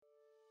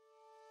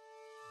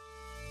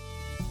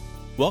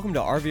Welcome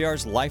to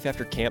RVR's Life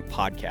After Camp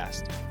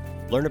podcast.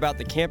 Learn about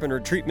the camp and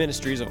retreat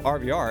ministries of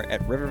RVR at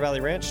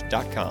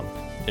rivervalleyranch.com.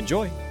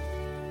 Enjoy.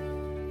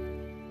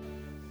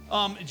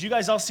 Did you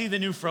guys all see the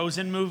new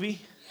Frozen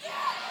movie?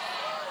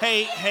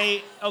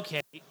 Hey,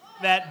 okay.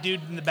 That dude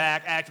in the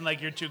back acting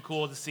like you're too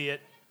cool to see it.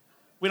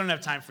 We don't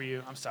have time for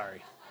you. I'm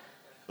sorry.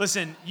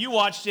 Listen, you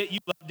watched it, you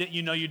loved it,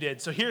 you know you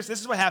did. So this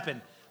is what happened.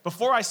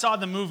 Before I saw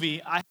the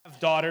movie, I have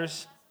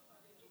daughters,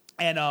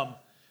 and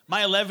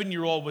my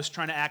 11-year-old was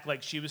trying to act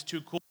like she was too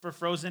cool for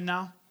Frozen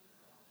now.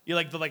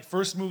 The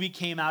first movie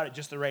came out at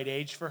just the right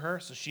age for her,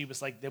 so she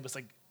was it was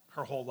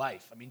her whole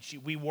life. I mean,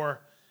 we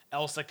wore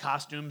Elsa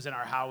costumes in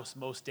our house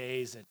most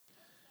days, and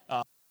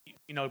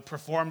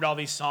performed all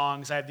these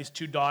songs. I have these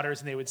two daughters,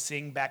 and they would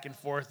sing back and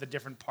forth the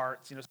different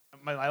parts,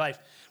 my life.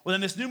 Well,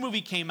 then this new movie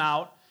came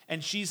out,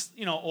 and she's,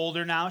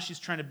 older now. She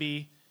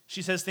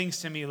says things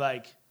to me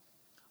like,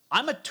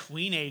 I'm a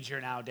tweenager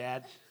now,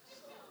 Dad.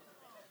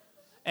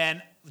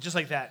 And just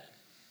like that.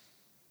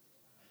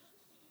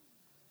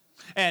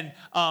 And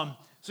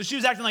so she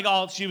was acting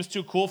like she was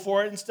too cool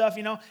for it and stuff,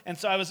 And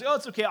so I was like, oh,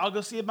 it's okay. I'll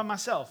go see it by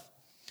myself.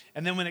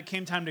 And then when it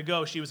came time to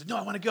go, she was like, no,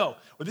 I want to go.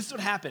 Well, this is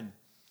what happened.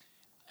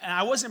 And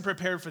I wasn't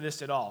prepared for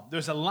this at all.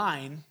 There's a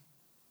line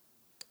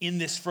in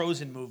this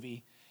Frozen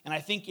movie, and I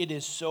think it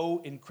is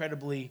so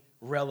incredibly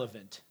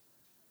relevant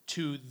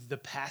to the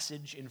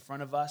passage in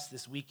front of us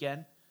this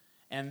weekend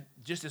and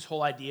just this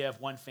whole idea of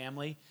one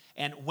family.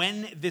 And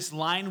when this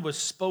line was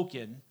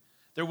spoken,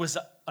 there was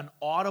an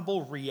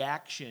audible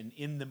reaction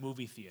in the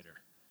movie theater.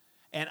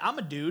 And I'm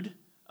a dude,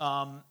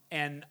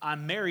 and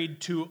I'm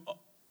married to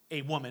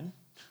a woman,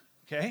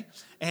 okay?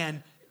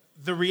 And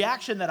the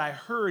reaction that I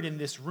heard in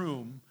this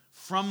room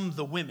from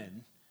the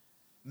women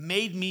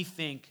made me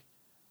think,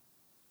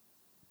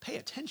 pay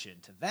attention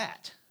to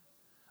that,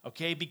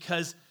 okay?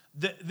 Because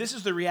this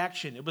is the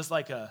reaction. It was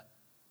like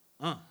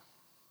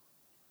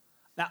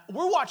Now,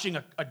 we're watching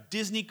a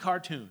Disney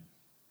cartoon,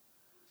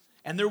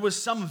 and there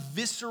was some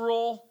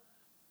visceral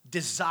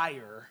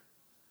desire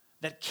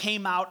that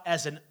came out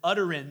as an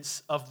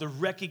utterance of the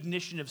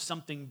recognition of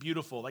something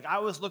beautiful. Like I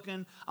was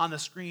looking on the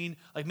screen,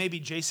 like maybe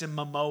Jason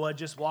Momoa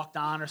just walked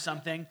on or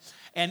something.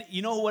 And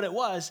you know what it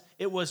was?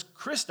 It was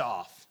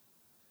Kristoff.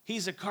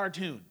 He's a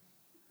cartoon.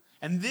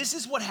 And this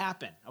is what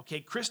happened,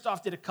 okay?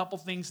 Kristoff did a couple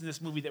things in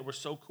this movie that were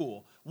so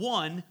cool.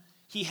 One,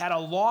 he had a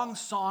long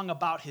song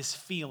about his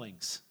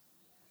feelings.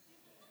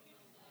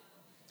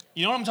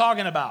 You know what I'm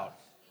talking about?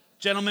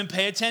 Gentlemen,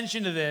 pay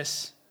attention to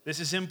this. This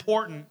is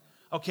important.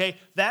 Okay,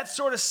 that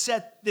sort of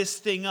set this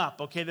thing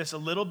up, okay? There's a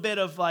little bit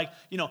of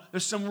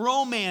there's some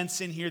romance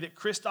in here that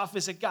Kristoff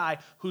is a guy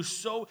who's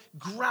so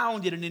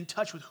grounded and in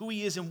touch with who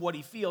he is and what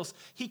he feels.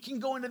 He can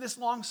go into this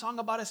long song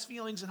about his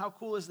feelings, and how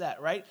cool is that,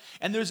 right?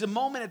 And there's a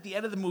moment at the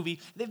end of the movie,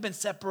 they've been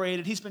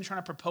separated. He's been trying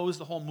to propose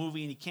the whole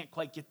movie, and he can't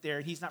quite get there,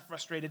 and he's not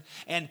frustrated.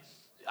 And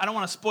I don't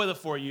want to spoil it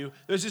for you.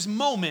 There's this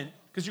moment,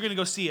 because you're going to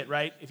go see it,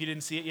 right? If you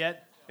didn't see it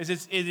yet, it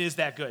is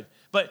that good.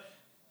 But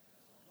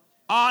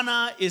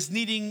Anna is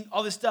needing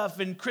all this stuff,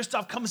 and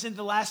Kristoff comes in at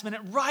the last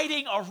minute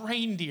riding a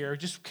reindeer.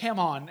 Just come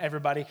on,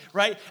 everybody,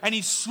 right? And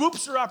he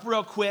swoops her up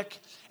real quick,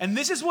 and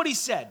this is what he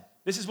said.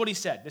 This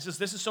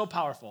is so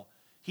powerful.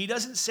 He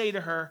doesn't say to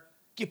her,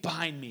 get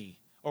behind me,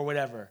 or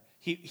whatever.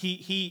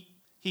 He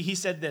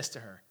said this to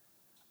her,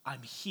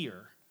 I'm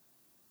here.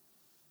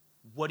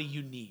 What do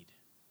you need?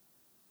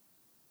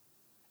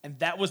 And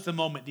that was the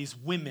moment these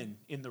women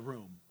in the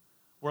room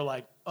were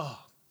like, oh,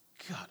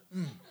 God,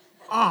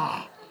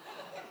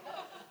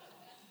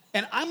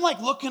 And I'm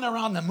looking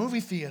around the movie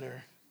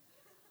theater,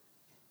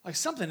 like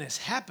something is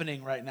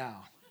happening right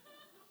now.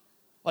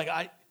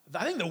 I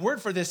think the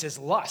word for this is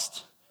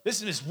lust.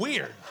 This is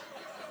weird.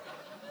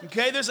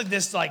 Okay, there's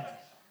this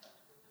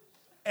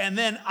and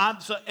then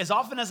so as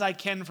often as I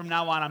can from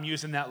now on, I'm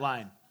using that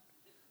line,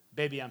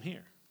 baby, I'm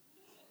here.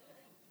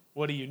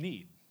 What do you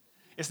need?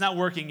 It's not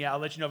working yet. I'll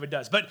let you know if it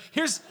does. But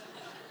here's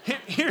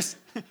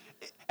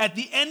at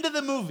the end of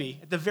the movie,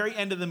 at the very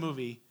end of the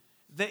movie,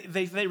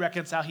 They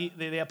reconcile.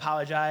 They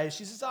apologize.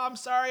 She says, "Oh, I'm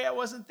sorry, I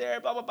wasn't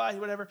there." Blah blah blah.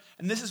 Whatever.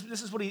 And this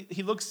is what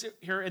he looks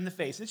her in the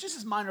face. It's just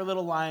this minor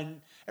little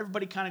line.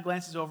 Everybody kind of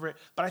glances over it,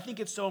 but I think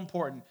it's so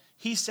important.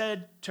 He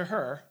said to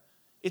her,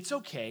 "It's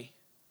okay.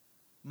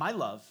 My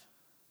love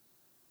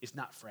is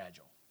not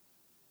fragile.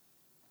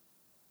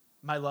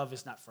 My love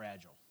is not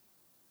fragile."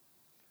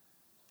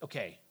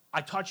 Okay,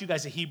 I taught you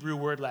guys a Hebrew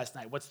word last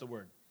night. What's the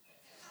word?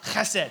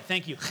 Chesed.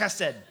 Thank you.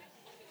 Chesed.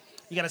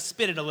 You got to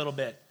spit it a little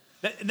bit.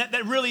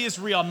 That really is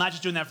real. I'm not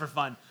just doing that for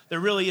fun. There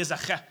really is a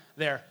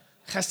there.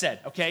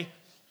 Chesed, okay?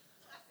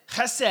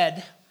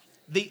 Chesed,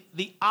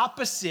 the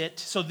opposite,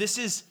 so this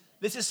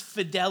is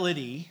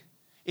fidelity.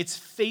 It's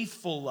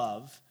faithful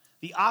love.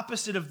 The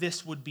opposite of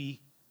this would be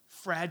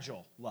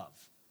fragile love.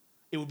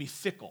 It would be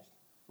fickle,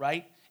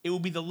 right? It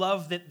would be the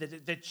love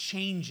that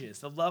changes,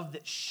 the love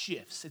that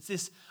shifts. It's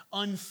this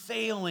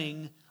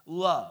unfailing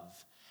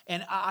love.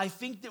 And I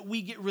think that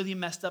we get really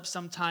messed up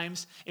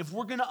sometimes. If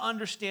we're going to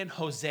understand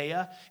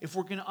Hosea, if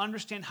we're going to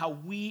understand how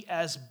we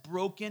as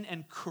broken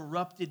and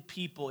corrupted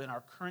people in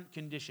our current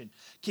condition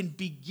can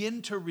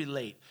begin to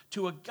relate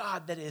to a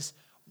God that is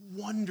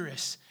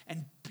wondrous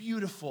and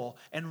beautiful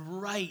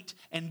and right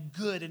and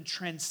good and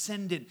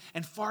transcendent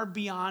and far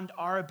beyond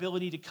our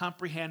ability to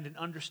comprehend and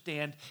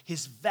understand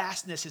his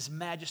vastness, his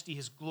majesty,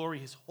 his glory,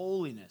 his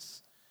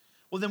holiness,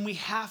 well, then we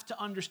have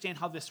to understand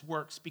how this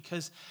works,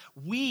 because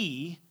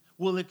we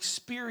will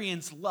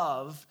experience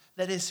love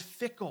that is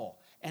fickle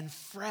and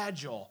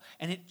fragile,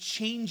 and it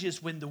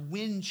changes when the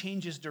wind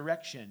changes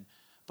direction.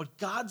 But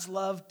God's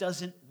love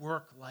doesn't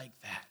work like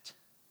that.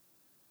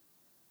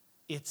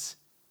 It's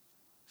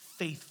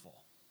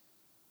faithful.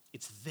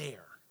 It's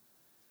there.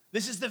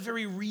 This is the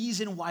very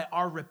reason why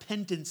our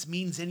repentance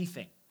means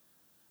anything.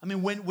 I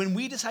mean, when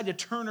we decide to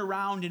turn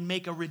around and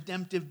make a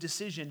redemptive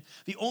decision,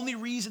 the only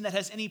reason that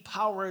has any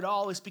power at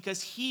all is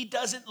because he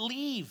doesn't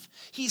leave.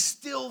 He's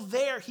still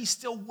there. He's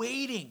still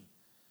waiting.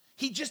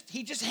 He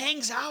just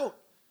hangs out.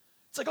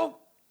 It's like, oh,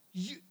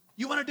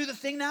 you want to do the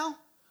thing now?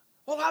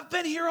 Well, I've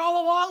been here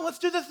all along. Let's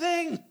do the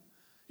thing,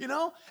 you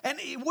know? And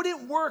it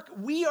wouldn't work.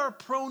 We are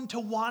prone to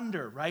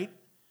wander, right?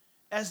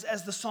 As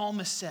the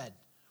psalmist said.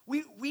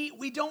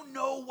 We don't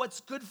know what's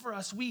good for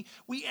us. We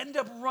end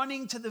up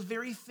running to the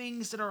very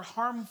things that are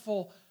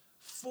harmful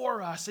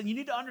for us. And you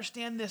need to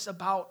understand this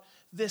about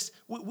this.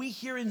 We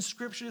hear in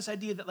Scripture this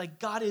idea that like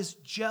God is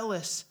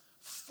jealous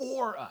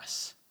for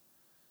us.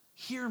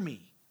 Hear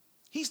me.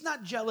 He's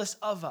not jealous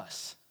of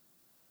us.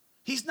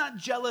 He's not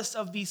jealous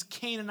of these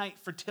Canaanite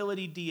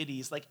fertility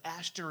deities like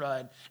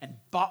Ashtoreth and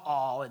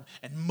Baal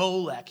and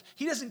Molech.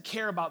 He doesn't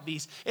care about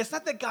these. It's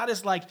not that God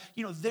is like,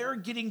 they're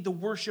getting the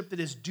worship that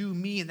is due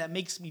me and that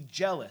makes me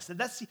jealous.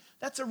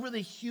 That's a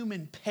really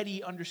human,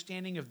 petty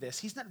understanding of this.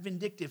 He's not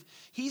vindictive.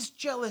 He's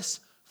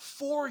jealous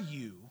for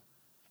you.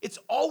 It's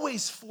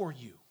always for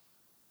you.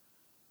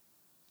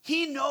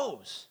 He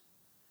knows.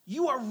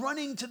 You are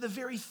running to the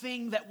very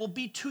thing that will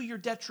be to your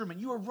detriment.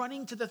 You are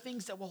running to the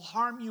things that will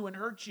harm you and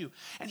hurt you.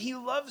 And he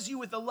loves you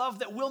with a love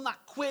that will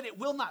not quit. It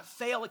will not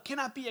fail. It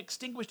cannot be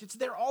extinguished. It's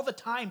there all the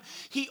time.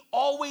 He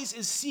always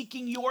is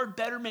seeking your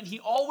betterment. He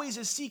always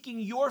is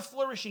seeking your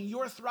flourishing,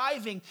 your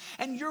thriving.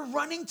 And you're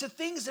running to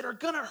things that are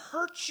going to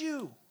hurt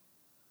you.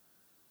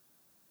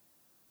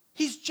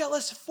 He's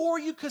jealous for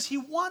you because he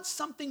wants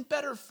something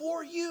better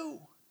for you.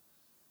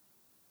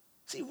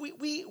 See,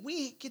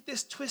 we get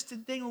this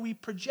twisted thing where we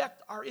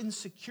project our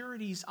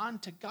insecurities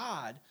onto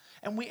God,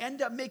 and we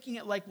end up making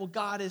it like, well,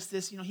 God is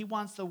this, he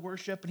wants the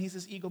worship, and he's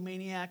this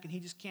egomaniac, and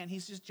he just can't,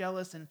 he's just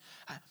jealous. And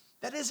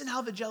that isn't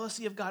how the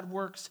jealousy of God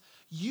works.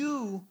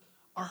 You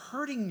are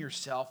hurting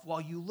yourself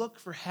while you look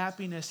for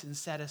happiness and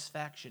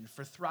satisfaction,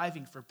 for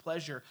thriving, for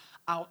pleasure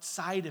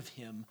outside of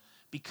him,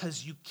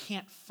 because you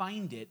can't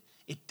find it.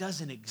 It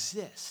doesn't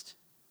exist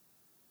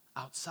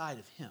outside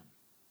of him.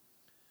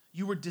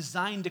 You were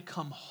designed to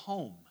come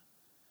home.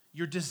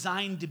 You're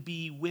designed to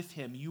be with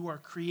him. You are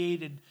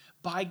created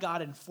by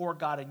God and for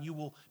God, and you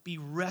will be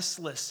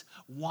restless,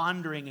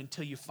 wandering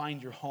until you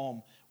find your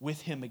home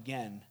with him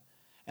again.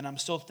 And I'm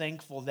so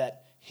thankful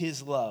that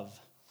his love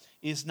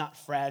is not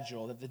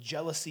fragile, that the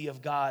jealousy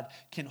of God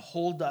can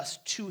hold us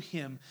to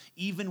him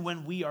even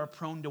when we are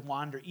prone to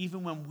wander,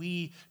 even when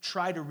we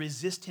try to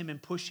resist him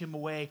and push him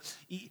away.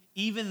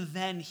 Even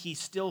then, he's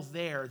still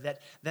there,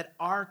 that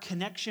our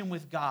connection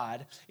with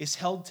God is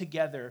held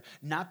together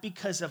not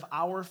because of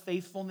our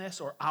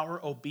faithfulness or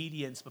our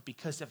obedience, but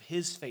because of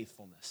his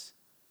faithfulness.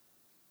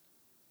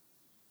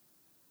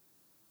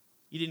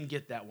 You didn't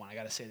get that one. I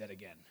got to say that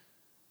again.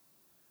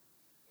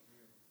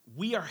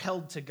 We are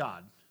held to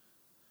God.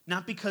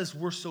 Not because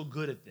we're so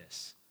good at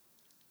this.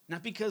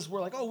 Not because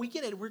we're like, oh, we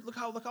get it. Look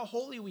how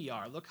holy we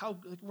are. Look how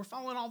we're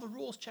following all the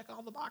rules. Check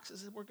all the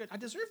boxes. We're good. I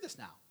deserve this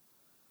now.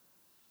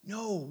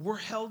 No, we're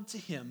held to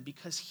him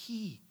because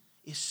he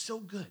is so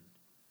good.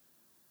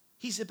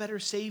 He's a better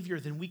Savior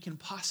than we can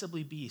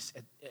possibly be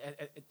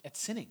at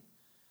sinning.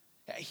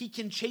 He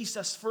can chase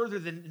us further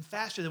and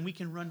faster than we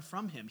can run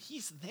from him.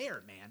 He's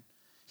there, man.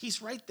 He's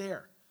right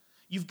there.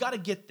 You've got to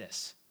get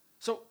this.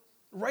 So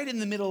right in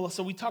the middle,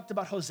 so we talked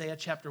about Hosea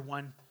chapter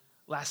 1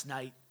 last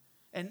night,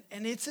 and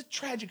it's a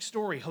tragic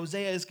story.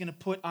 Hosea is going to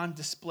put on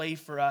display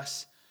for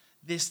us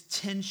this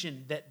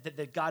tension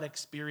that God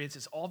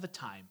experiences all the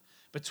time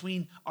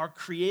between our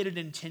created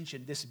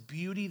intention, this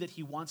beauty that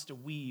he wants to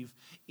weave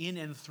in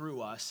and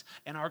through us,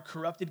 and our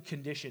corrupted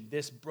condition,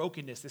 this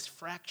brokenness, this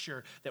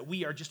fracture that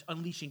we are just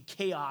unleashing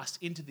chaos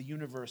into the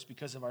universe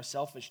because of our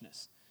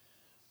selfishness.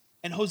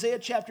 And Hosea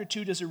chapter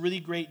 2 does a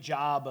really great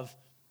job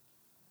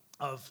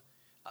of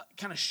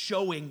kind of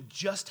showing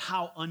just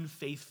how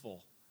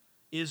unfaithful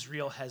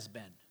Israel has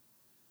been.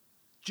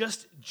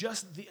 Just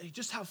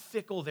how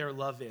fickle their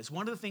love is.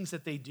 One of the things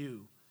that they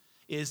do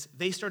is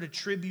they start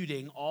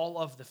attributing all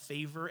of the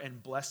favor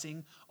and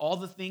blessing, all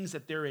the things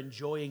that they're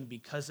enjoying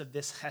because of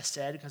this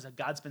chesed, because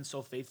God's been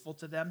so faithful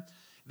to them.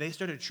 They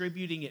start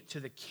attributing it to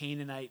the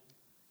Canaanite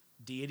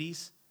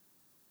deities.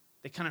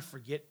 They kind of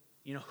forget,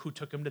 who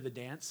took them to the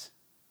dance.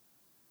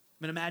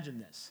 I mean, imagine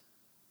this.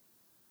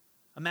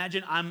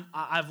 Imagine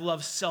I've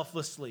loved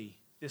selflessly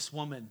this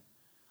woman.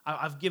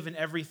 I've given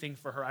everything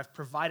for her. I've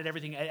provided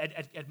everything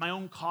at my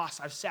own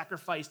cost. I've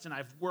sacrificed and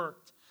I've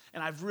worked.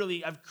 And I've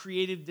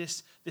created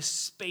this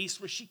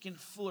space where she can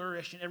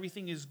flourish and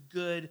everything is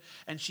good.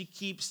 And she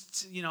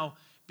keeps,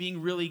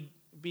 being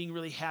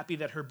really happy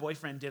that her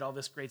boyfriend did all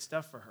this great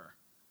stuff for her.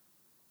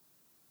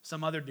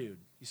 Some other dude.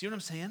 You see what I'm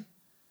saying?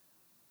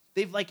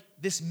 They've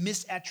this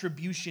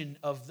misattribution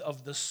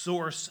of the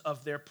source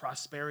of their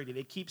prosperity.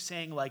 They keep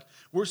saying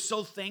we're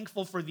so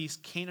thankful for these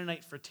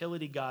Canaanite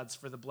fertility gods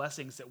for the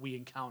blessings that we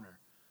encounter.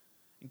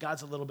 And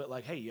God's a little bit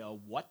like, hey,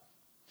 what?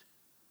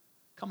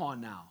 Come on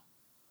now.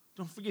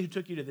 Don't forget who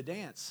took you to the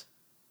dance.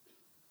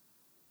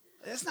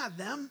 That's not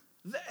them.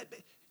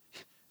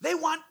 They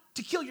want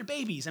to kill your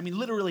babies. I mean,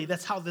 literally,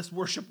 that's how this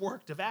worship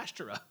worked of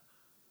Ashtoreth.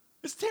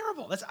 It's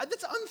terrible. That's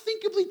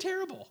unthinkably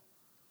terrible.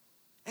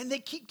 And they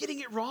keep getting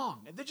it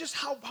wrong. They're just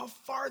how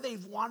far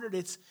they've wandered.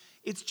 It's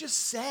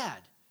just sad.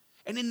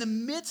 And in the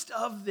midst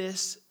of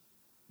this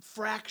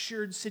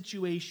fractured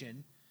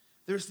situation,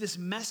 there's this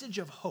message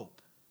of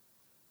hope.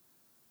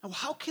 Now,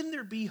 how can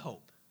there be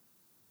hope?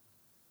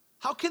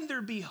 How can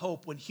there be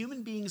hope when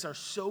human beings are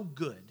so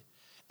good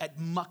at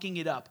mucking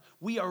it up?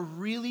 We are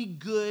really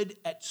good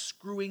at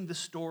screwing the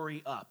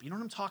story up. You know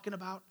what I'm talking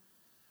about?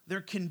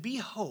 There can be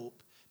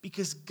hope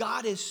because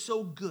God is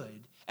so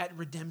good at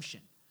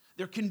redemption.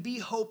 There can be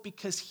hope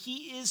because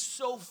he is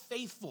so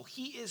faithful.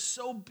 He is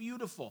so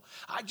beautiful.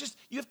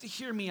 You have to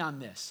hear me on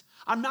this.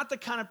 I'm not the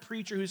kind of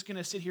preacher who's going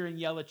to sit here and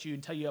yell at you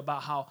and tell you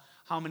about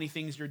how many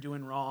things you're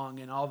doing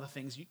wrong and all the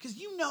things, because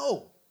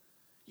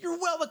you're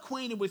well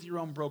acquainted with your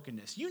own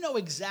brokenness. You know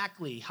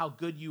exactly how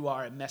good you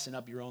are at messing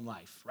up your own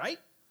life, right?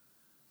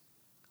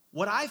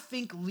 What I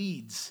think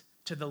leads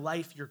to the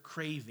life you're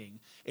craving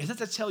is not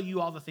to tell you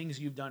all the things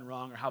you've done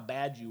wrong or how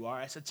bad you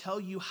are. It's to tell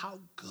you how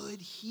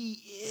good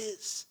he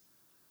is.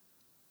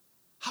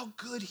 How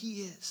good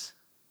he is.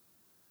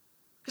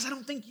 Because I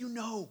don't think you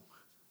know.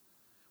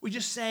 We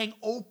just sang,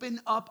 open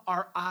up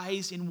our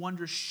eyes in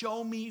wonder.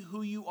 Show me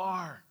who you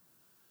are.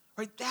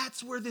 Right?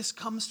 That's where this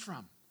comes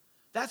from.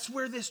 That's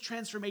where this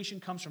transformation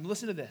comes from.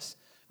 Listen to this.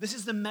 This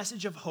is the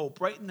message of hope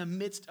right in the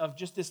midst of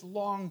just this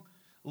long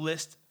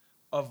list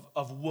of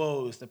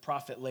woes the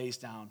prophet lays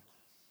down.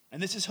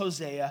 And this is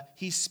Hosea.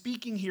 He's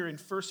speaking here in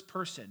first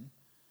person,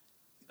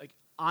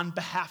 on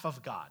behalf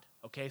of God.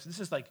 Okay? So this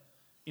is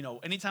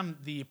anytime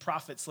the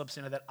prophet slips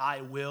into that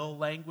I will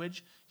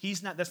language,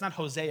 that's not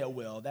Hosea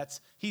will.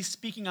 He's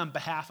speaking on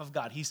behalf of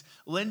God. He's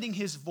lending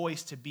his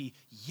voice to be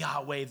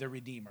Yahweh the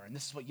Redeemer. And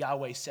this is what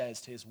Yahweh says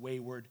to his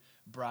wayward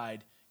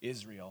bride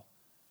Israel.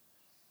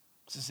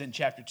 This is in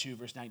chapter 2,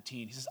 verse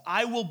 19. He says,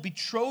 I will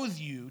betroth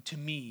you to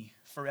me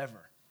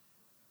forever.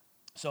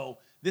 So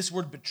this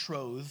word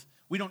betroth,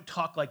 we don't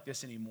talk like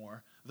this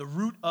anymore. The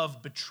root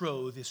of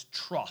betroth is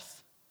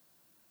troth,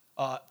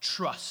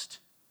 trust,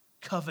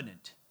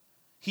 covenant.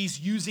 He's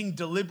using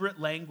deliberate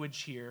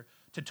language here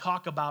to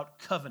talk about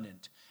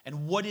covenant.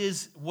 And what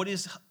is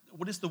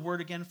the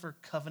word again for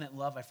covenant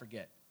love? I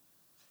forget.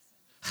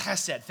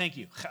 Chesed. Thank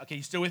you. Okay,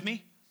 you still with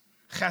me?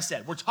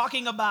 Chesed. We're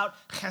talking about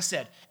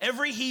chesed.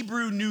 Every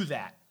Hebrew knew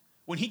that.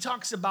 When he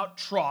talks about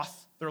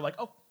troth, they're like,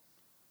 oh,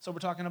 so we're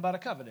talking about a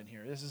covenant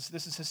here. This is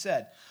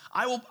chesed.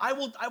 I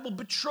will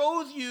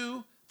betroth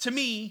you to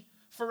me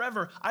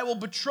forever. I will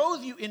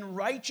betroth you in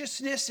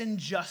righteousness and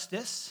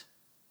justice,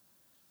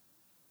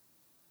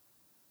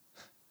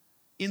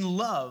 in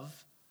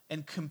love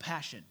and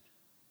compassion.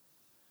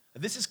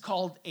 This is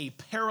called a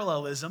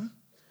parallelism,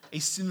 a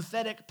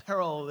synthetic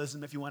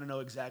parallelism, if you want to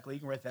know exactly. You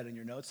can write that in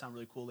your notes. Sound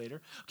really cool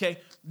later. Okay,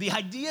 the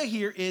idea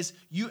here is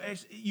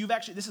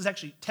this is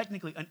actually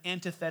technically an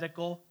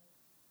antithetical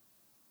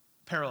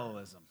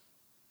parallelism.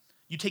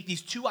 You take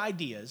these two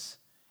ideas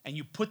and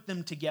you put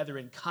them together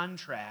in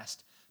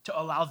contrast to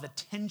allow the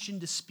tension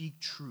to speak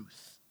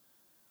truth.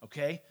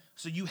 Okay?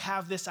 So you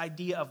have this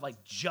idea of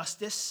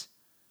justice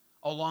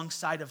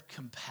alongside of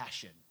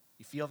compassion.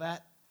 You feel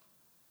that?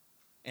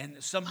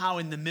 And somehow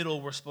in the middle,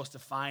 we're supposed to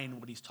find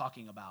what he's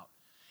talking about.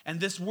 And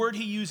this word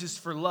he uses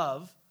for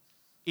love,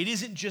 it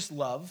isn't just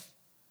love.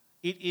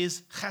 It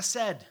is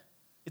chesed.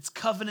 It's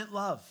covenant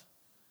love.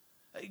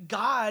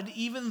 God,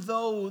 even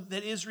though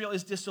that Israel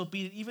is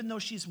disobedient, even though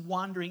she's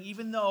wandering,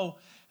 even though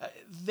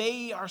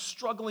they are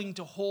struggling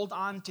to hold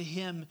on to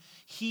him,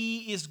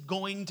 he is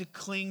going to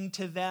cling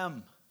to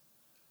them.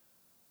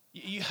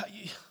 You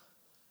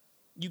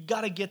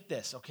got to get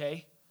this,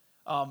 okay?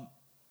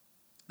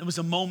 There was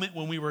a moment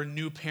when we were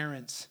new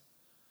parents,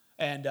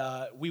 and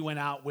we went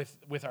out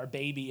with our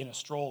baby in a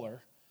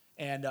stroller,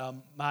 and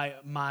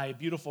my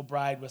beautiful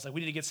bride was like,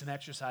 we need to get some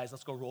exercise.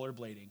 Let's go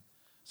rollerblading.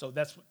 So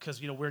that's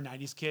because, we're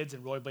 90s kids,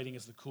 and rollerblading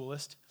is the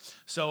coolest.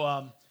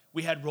 So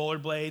we had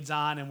rollerblades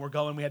on, and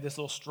we had this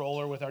little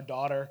stroller with our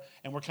daughter,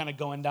 and we're kind of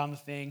going down the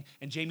thing,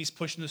 and Jamie's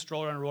pushing the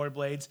stroller on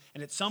rollerblades,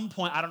 and at some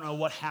point, I don't know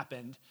what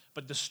happened,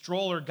 but the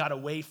stroller got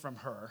away from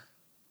her,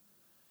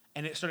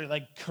 and it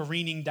started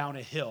careening down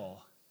a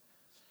hill.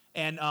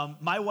 And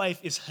my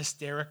wife is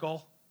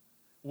hysterical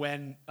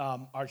when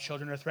our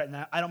children are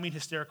threatened. I don't mean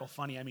hysterical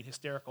funny. I mean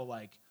hysterical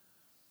like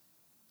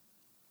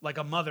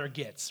a mother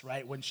gets,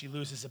 right, when she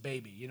loses a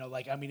baby.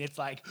 It's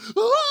like,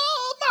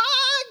 oh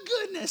my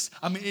goodness.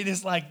 It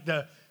is like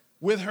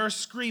with her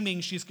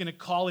screaming, she's going to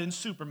call in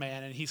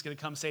Superman, and he's going to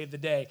come save the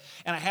day.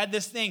 And I had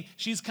this thing.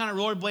 She's kind of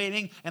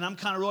rollerblading, and I'm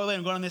kind of rollerblading.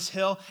 I'm going on this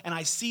hill, and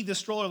I see the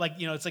stroller,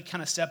 it's like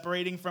kind of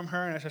separating from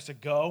her, and it starts to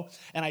go.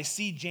 And I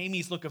see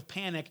Jamie's look of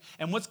panic.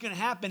 And what's going to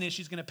happen is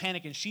she's going to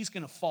panic, and she's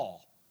going to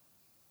fall.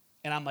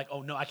 And I'm like,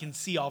 oh, no, I can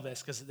see all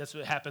this, because that's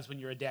what happens when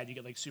you're a dad. You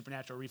get,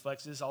 supernatural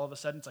reflexes all of a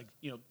sudden. It's like,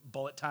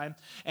 bullet time.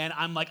 And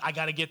I'm like, I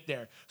got to get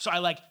there. So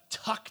I,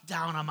 tuck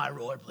down on my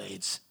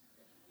rollerblades.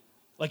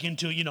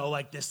 Into,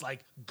 this,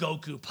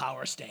 Goku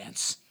power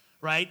stance,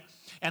 right?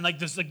 And,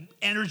 there's,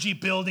 energy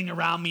building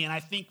around me, and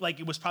I think,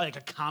 it was probably, a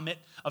comet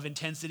of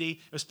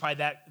intensity. It was probably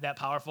that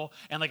powerful.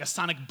 And, a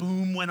sonic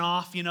boom went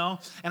off, and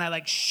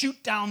I,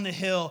 shoot down the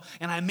hill,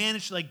 and I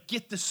managed to,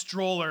 get the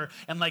stroller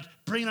and,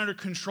 bring it under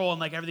control,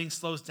 and, everything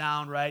slows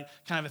down, right?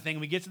 Kind of a thing.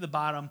 And we get to the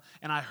bottom,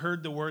 and I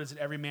heard the words that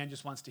every man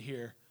just wants to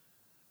hear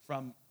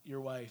from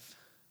your wife.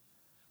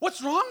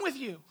 What's wrong with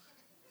you?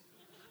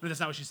 But that's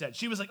not what she said.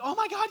 She was like, oh,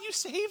 my God, you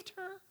saved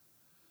her.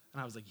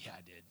 And I was like, yeah,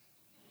 I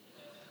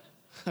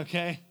did.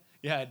 Okay?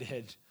 Yeah, I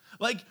did.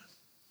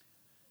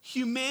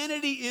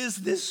 Humanity is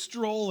this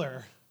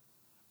stroller,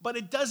 but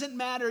it doesn't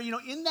matter.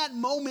 In that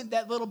moment,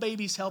 that little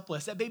baby's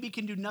helpless. That baby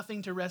can do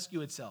nothing to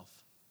rescue itself.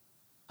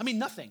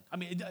 Nothing.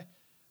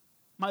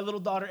 My little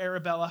daughter,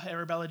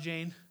 Arabella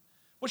Jane,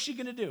 what's she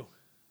going to do?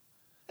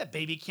 That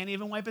baby can't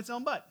even wipe its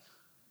own butt.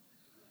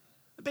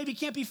 The baby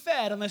can't be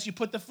fed unless you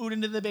put the food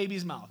into the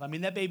baby's mouth.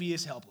 That baby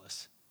is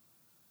helpless.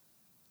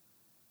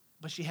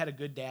 But she had a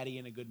good daddy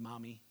and a good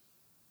mommy,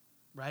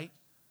 right?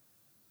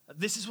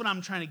 This is what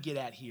I'm trying to get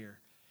at here.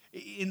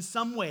 In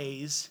some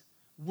ways,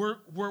 we're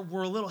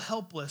a little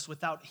helpless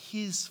without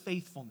his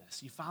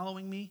faithfulness. You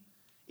following me?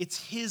 It's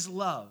his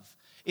love.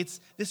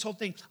 It's this whole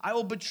thing. I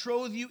will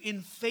betroth you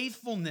in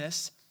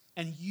faithfulness,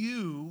 and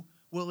you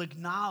will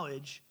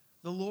acknowledge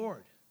the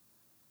Lord.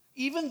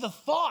 Even the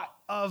thought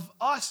of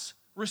us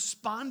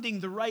responding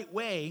the right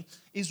way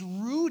is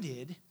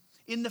rooted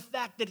in the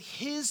fact that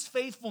his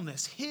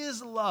faithfulness,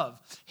 his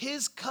love,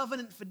 his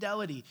covenant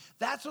fidelity,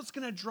 that's what's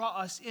going to draw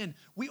us in.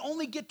 We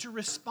only get to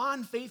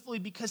respond faithfully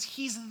because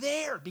he's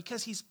there,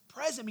 because he's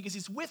present, because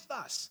he's with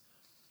us.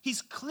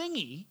 He's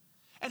clingy,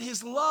 and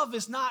his love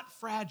is not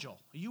fragile.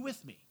 Are you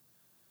with me?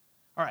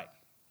 All right.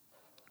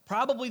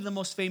 Probably the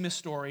most famous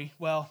story,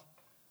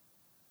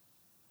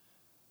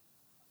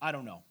 I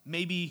don't know,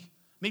 maybe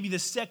the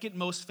second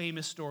most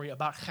famous story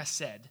about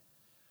chesed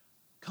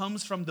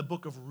comes from the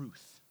book of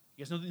Ruth.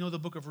 You guys know the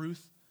book of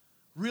Ruth?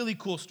 Really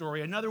cool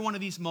story. Another one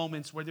of these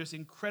moments where there's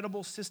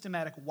incredible,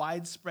 systematic,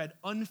 widespread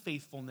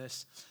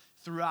unfaithfulness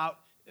throughout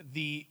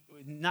the,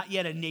 not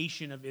yet a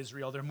nation of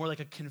Israel. They're more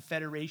like a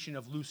confederation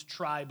of loose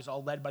tribes,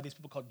 all led by these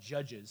people called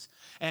judges.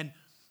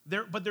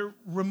 But they're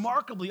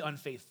remarkably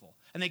unfaithful.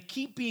 And they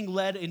keep being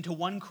led into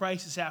one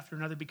crisis after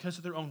another because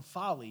of their own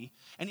folly.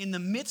 And in the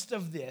midst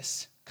of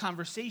this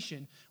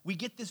conversation, we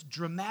get this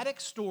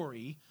dramatic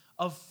story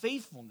of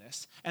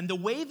faithfulness and the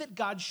way that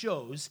God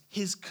shows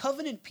his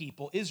covenant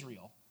people,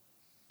 Israel,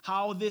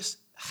 how this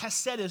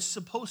chesed is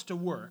supposed to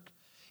work,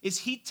 is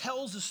he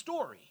tells a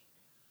story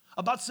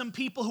about some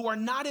people who are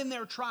not in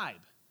their tribe,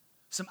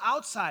 some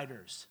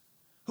outsiders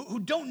who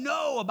don't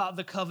know about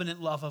the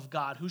covenant love of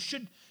God,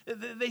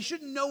 they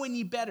shouldn't know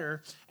any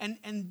better.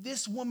 And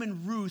this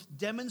woman, Ruth,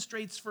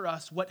 demonstrates for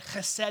us what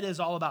chesed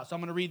is all about. So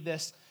I'm going to read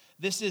this.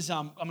 This is,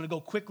 I'm going to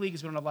go quickly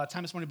because we don't have a lot of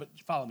time this morning, but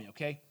follow me,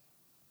 okay?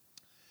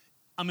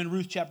 I'm in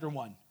Ruth chapter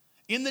 1.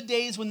 In the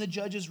days when the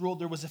judges ruled,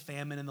 there was a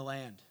famine in the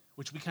land,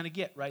 which we kind of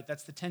get, right?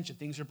 That's the tension.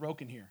 Things are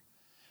broken here.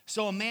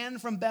 So a man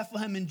from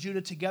Bethlehem in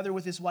Judah, together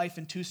with his wife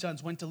and 2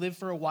 sons, went to live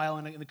for a while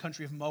in the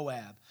country of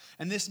Moab.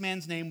 And this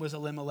man's name was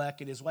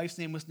Elimelech, and his wife's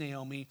name was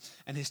Naomi,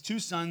 and his 2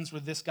 sons were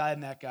this guy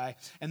and that guy.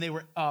 And they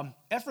were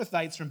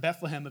Ephrathites from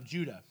Bethlehem of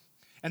Judah.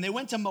 And they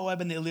went to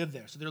Moab, and they lived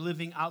there. So they're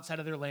living outside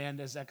of their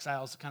land as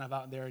exiles, kind of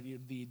out there,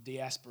 the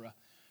diaspora.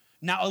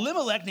 Now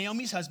Elimelech,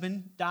 Naomi's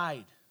husband,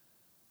 died.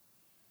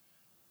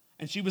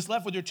 And she was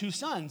left with her 2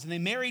 sons. And they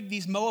married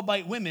these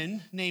Moabite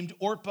women named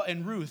Orpah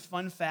and Ruth.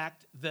 Fun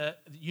fact,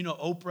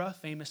 Oprah,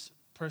 famous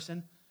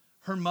person,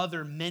 her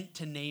mother meant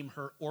to name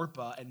her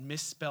Orpah and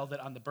misspelled it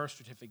on the birth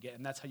certificate.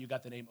 And that's how you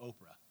got the name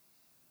Oprah.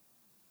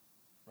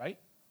 Right?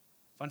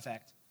 Fun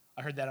fact.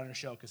 I heard that on her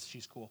show because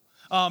she's cool.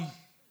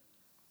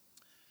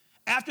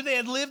 After they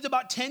had lived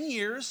about 10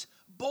 years,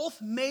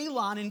 both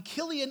Mahlon and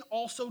Chilion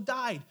also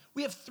died.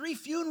 We have 3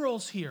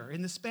 funerals here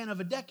in the span of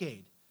a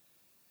decade.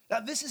 Now,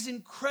 this is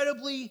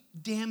incredibly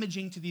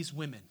damaging to these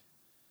women.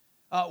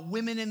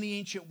 Women in the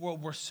ancient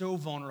world were so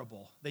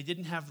vulnerable. They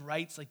didn't have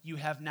rights like you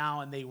have now,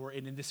 and they were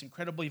in this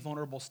incredibly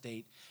vulnerable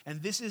state.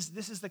 And this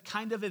is the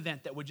kind of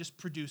event that would just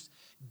produce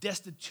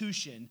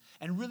destitution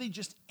and really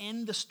just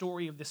end the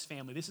story of this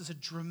family. This is a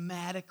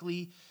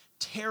dramatically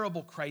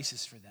terrible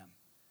crisis for them.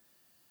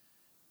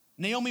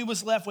 Naomi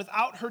was left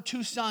without her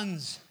 2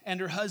 sons and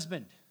her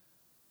husband.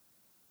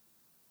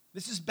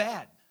 This is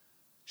bad.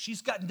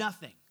 She's got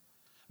nothing.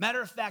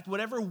 Matter of fact,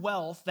 whatever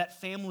wealth that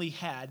family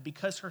had,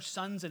 because her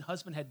sons and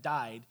husband had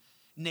died,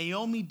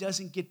 Naomi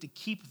doesn't get to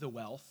keep the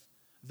wealth.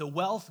 The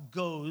wealth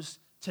goes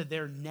to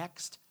their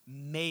next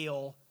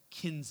male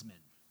kinsman.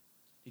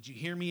 Did you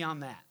hear me on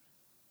that?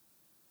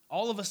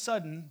 All of a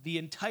sudden, the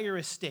entire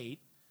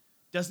estate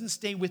doesn't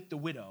stay with the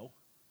widow.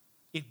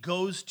 It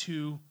goes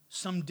to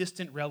some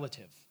distant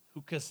relative,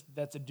 because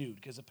that's a dude,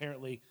 because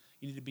apparently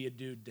you need to be a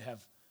dude to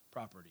have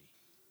property.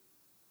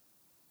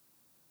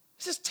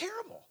 This is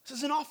terrible. This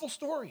is an awful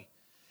story.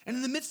 And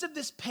in the midst of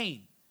this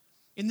pain,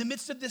 in the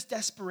midst of this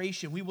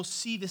desperation, we will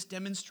see this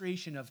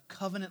demonstration of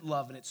covenant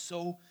love, and it's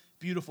so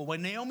beautiful.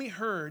 When Naomi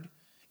heard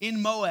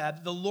in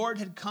Moab the Lord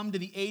had come to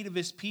the aid of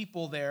his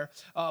people there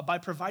by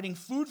providing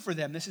food for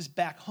them, this is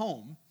back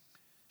home,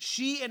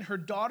 she and her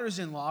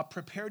daughters-in-law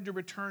prepared to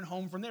return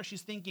home from there.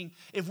 She's thinking,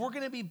 if we're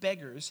going to be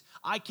beggars,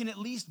 I can at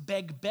least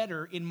beg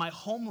better in my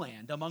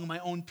homeland among my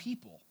own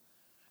people.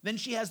 Then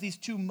she has these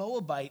two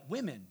Moabite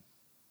women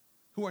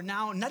who are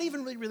now not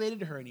even really related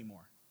to her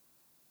anymore.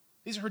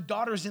 These are her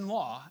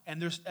daughters-in-law,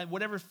 and there's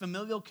whatever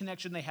familial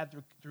connection they had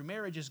through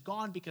marriage is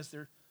gone because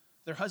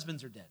their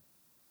husbands are dead.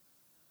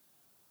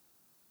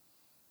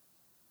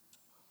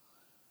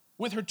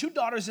 With her two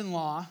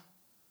daughters-in-law,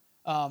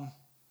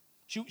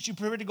 she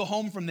prepared to go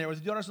home from there. With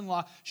her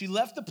daughters-in-law, she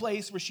left the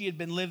place where she had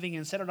been living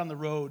and set out on the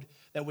road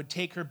that would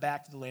take her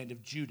back to the land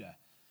of Judah.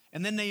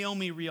 And then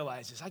Naomi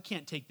realizes, I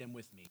can't take them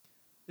with me.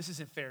 This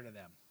isn't fair to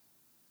them.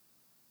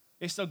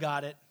 They still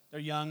got it. They're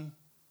young.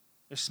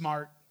 They're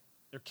smart.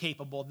 They're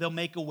capable. They'll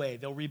make a way.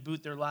 They'll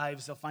reboot their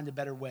lives. They'll find a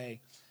better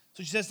way.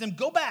 So she says to them,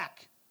 go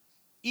back,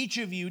 each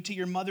of you, to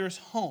your mother's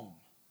home.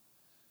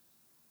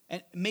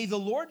 And may the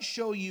Lord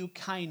show you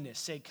kindness.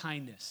 Say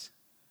kindness.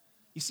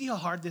 You see how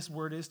hard this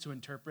word is to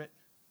interpret?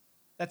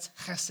 That's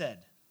chesed.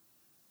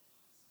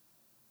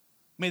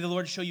 May the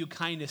Lord show you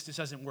kindness. This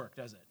doesn't work,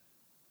 does it?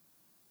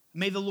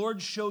 May the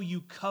Lord show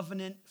you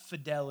covenant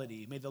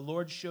fidelity. May the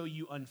Lord show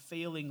you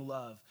unfailing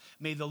love.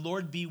 May the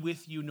Lord be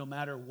with you no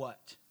matter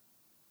what.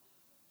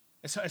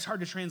 It's hard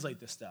to translate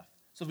this stuff.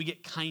 So we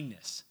get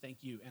kindness. Thank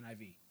you,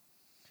 NIV.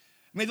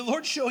 May the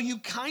Lord show you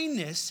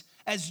kindness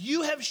as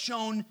you have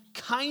shown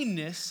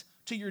kindness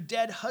to your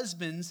dead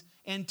husbands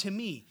and to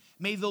me.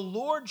 May the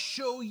Lord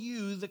show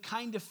you the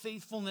kind of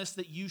faithfulness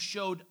that you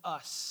showed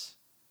us.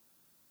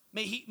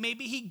 May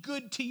be he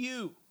good to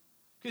you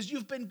because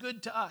you've been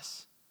good to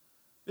us.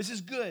 This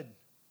is good.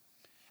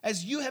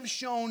 As you have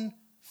shown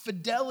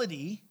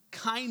fidelity,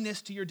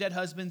 kindness to your dead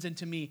husbands and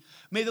to me,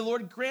 may the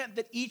Lord grant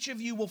that each of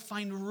you will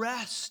find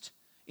rest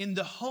in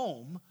the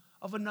home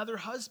of another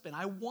husband.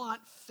 I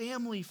want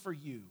family for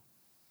you.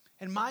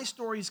 And my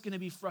story is going to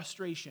be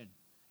frustration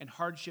and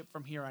hardship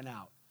from here on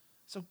out.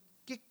 So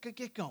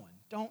get going.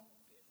 Don't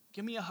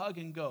give me a hug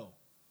and go.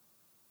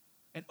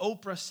 And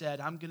Oprah said,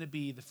 I'm going to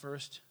be the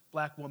first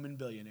black woman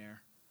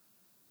billionaire.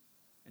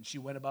 And she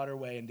went about her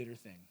way and did her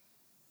thing.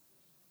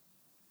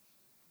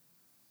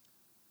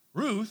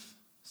 Ruth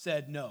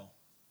said, no.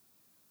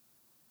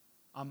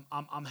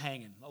 I'm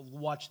hanging.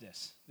 Watch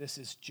this. This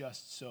is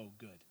just so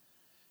good.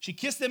 She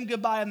kissed them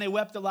goodbye and they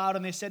wept aloud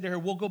and they said to her,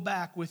 we'll go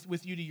back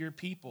with you to your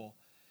people.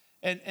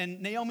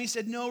 And Naomi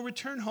said, no,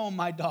 return home,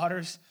 my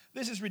daughters.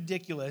 This is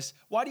ridiculous.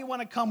 Why do you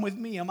want to come with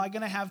me? Am I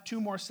going to have two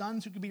more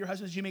sons who could be your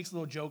husbands? She makes a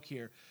little joke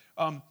here.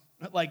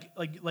 Like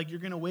you're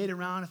going to wait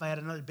around if I had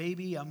another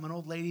baby. I'm an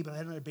old lady, but if I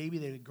had another baby,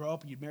 they would grow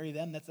up and you'd marry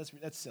them.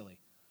 That's silly.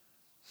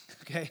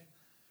 Okay?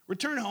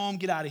 Return home,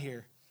 get out of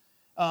here.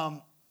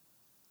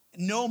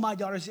 No, my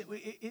daughters,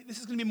 this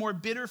is going to be more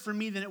bitter for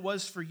me than it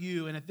was for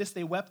you. And at this,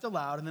 they wept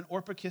aloud. And then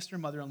Orpah kissed her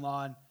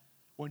mother-in-law and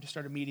went to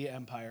start a media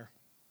empire.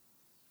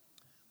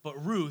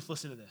 But Ruth,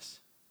 listen to this.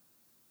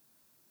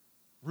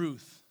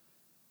 Ruth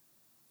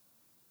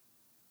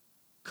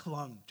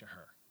clung to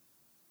her.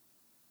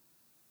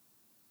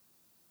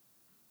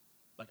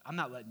 Like, I'm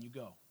not letting you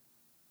go.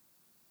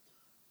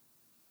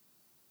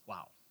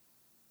 Wow.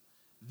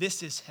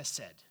 This is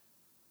Hesed.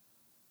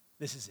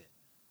 This is it.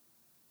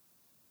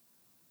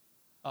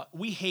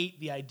 We hate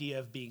the idea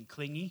of being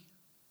clingy,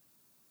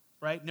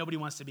 right? Nobody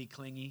wants to be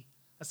clingy.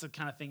 That's the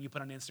kind of thing you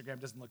put on Instagram.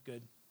 It doesn't look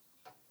good.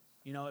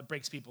 You know, it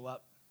breaks people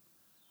up.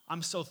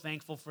 I'm so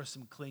thankful for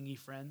some clingy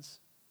friends.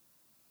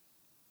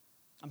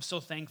 I'm so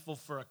thankful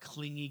for a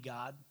clingy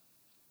God.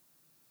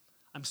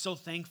 I'm so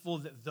thankful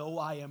that though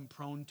I am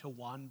prone to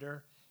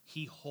wander,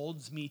 he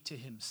holds me to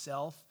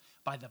himself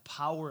by the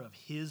power of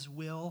his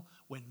will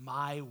when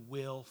my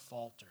will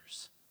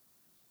falters.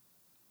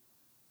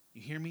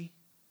 You hear me?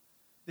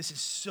 This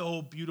is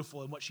so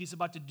beautiful. And what she's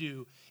about to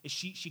do is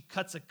she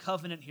cuts a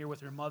covenant here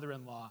with her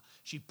mother-in-law.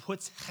 She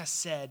puts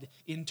chesed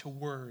into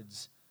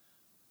words.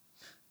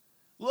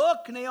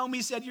 Look,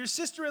 Naomi said, your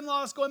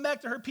sister-in-law is going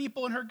back to her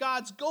people and her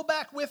gods. Go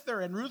back with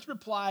her. And Ruth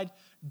replied,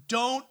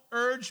 don't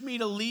urge me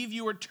to leave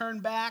you or turn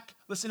back.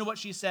 Listen to what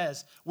she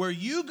says. Where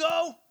you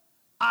go,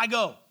 I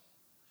go.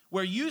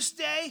 Where you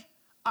stay,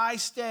 I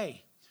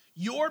stay.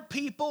 Your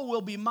people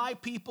will be my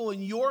people,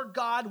 and your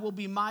God will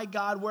be my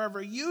God.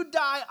 Wherever you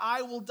die,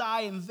 I will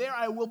die, and there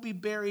I will be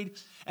buried.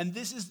 And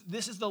this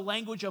is the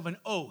language of an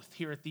oath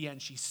here at the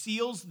end. She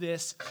seals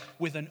this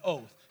with an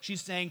oath. She's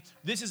saying,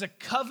 this is a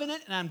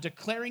covenant, and I'm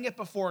declaring it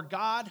before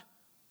God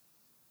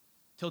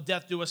till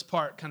death do us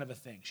part, kind of a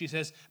thing. She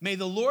says, may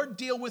the Lord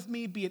deal with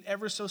me, be it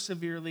ever so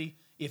severely,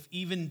 if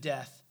even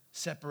death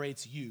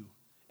separates you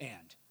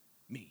and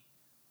me.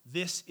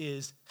 This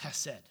is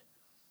Hesed.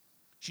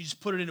 She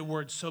just put it into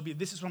words so be.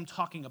 This is what I'm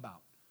talking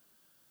about.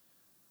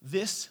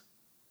 This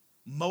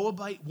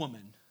Moabite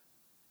woman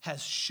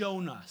has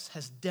shown us,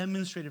 has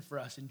demonstrated for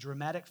us in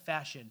dramatic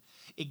fashion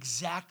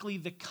exactly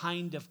the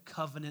kind of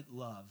covenant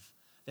love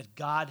that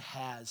God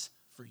has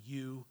for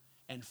you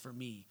and for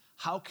me.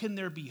 How can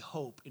there be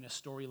hope in a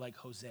story like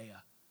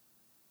Hosea?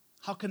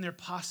 How can there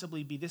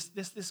possibly be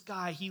this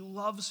guy, he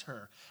loves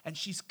her, and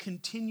she's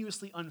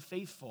continuously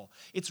unfaithful.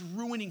 It's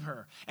ruining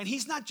her. And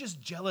he's not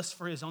just jealous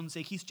for his own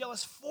sake, he's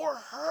jealous for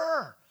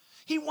her.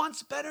 He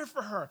wants better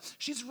for her.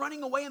 She's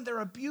running away and they're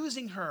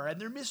abusing her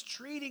and they're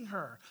mistreating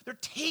her. They're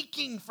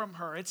taking from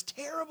her. It's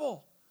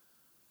terrible.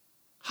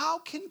 How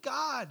can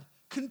God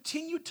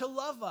continue to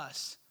love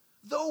us?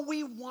 Though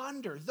we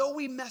wander, though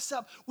we mess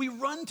up, we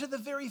run to the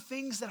very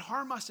things that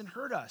harm us and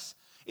hurt us.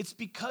 It's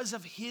because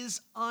of his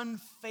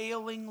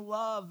unfailing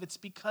love. It's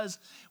because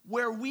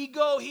where we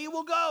go, he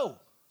will go.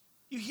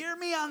 You hear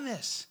me on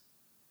this?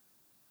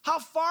 How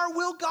far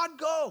will God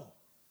go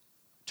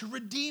to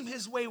redeem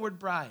his wayward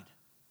bride?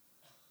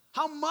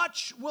 How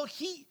much will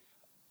he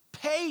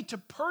pay to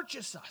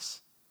purchase us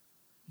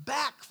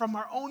back from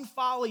our own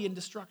folly and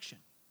destruction?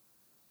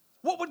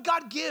 What would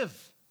God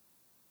give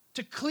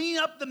to clean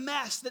up the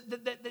mess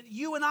that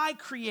you and I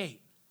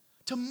create?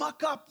 To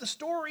muck up the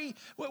story.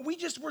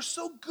 We're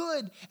so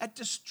good at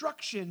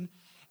destruction,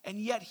 and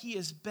yet he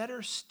is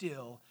better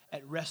still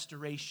at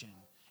restoration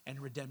and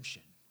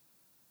redemption.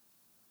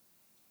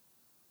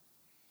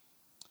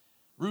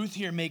 Ruth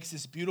here makes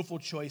this beautiful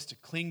choice to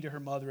cling to her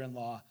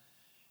mother-in-law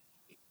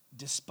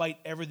despite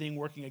everything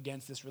working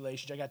against this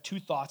relationship. I got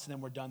two thoughts and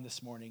then we're done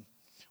this morning.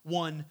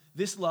 One,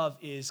 this love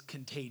is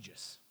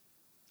contagious.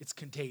 It's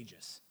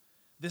contagious.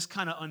 This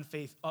kind of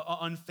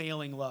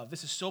unfailing love.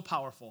 This is so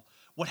powerful.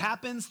 What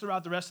happens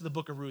throughout the rest of the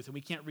book of Ruth, and we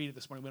can't read it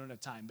this morning, we don't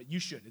have time, but you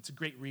should. It's a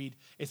great read.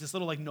 It's this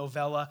little like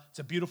novella. It's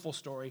a beautiful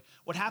story.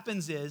 What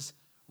happens is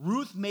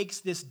Ruth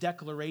makes this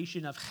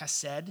declaration of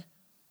Hesed,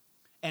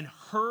 and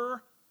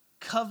her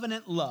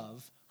covenant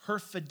love, her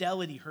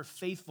fidelity, her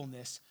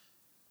faithfulness,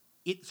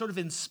 it sort of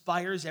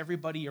inspires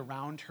everybody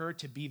around her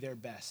to be their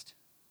best.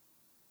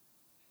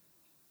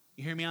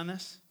 You hear me on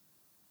this?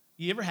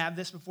 You ever had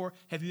this before?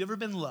 Have you ever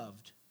been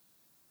loved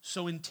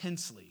so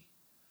intensely,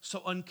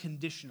 so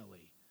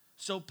unconditionally,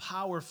 so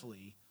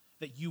powerfully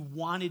that you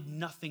wanted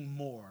nothing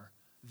more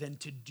than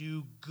to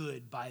do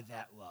good by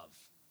that love?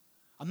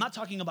 I'm not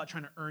talking about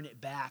trying to earn it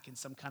back in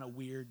some kind of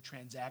weird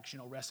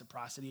transactional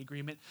reciprocity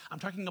agreement. I'm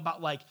talking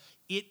about like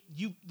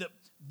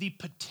the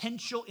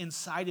potential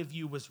inside of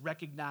you was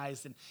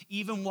recognized, and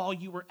even while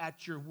you were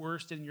at your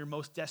worst and your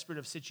most desperate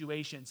of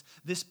situations,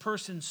 this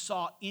person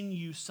saw in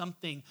you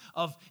something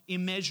of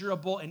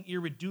immeasurable and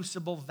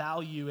irreducible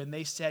value, and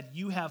they said,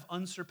 you have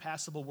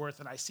unsurpassable worth,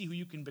 and I see who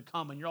you can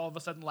become, and you're all of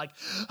a sudden like,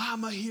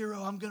 I'm a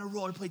hero, I'm going to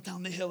rollerblade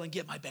down the hill and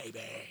get my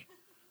baby.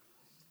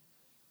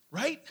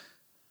 Right?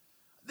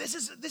 This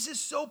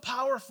is so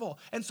powerful.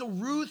 And so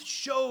Ruth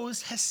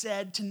shows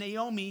Hesed to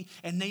Naomi,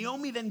 and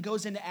Naomi then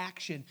goes into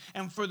action.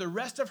 And for the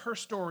rest of her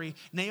story,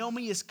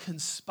 Naomi is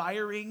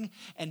conspiring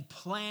and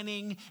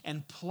planning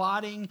and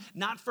plotting,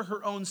 not for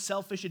her own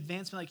selfish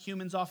advancement like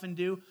humans often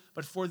do,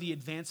 but for the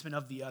advancement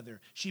of the other.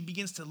 She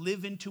begins to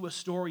live into a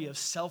story of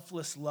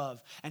selfless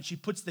love, and she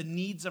puts the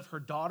needs of her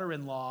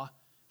daughter-in-law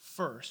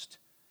first.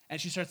 And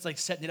she starts like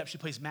setting it up. She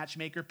plays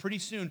matchmaker. Pretty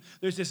soon,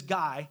 there's this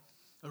guy,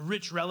 a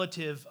rich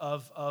relative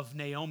of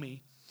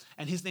Naomi,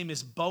 and his name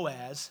is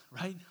Boaz,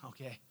 right?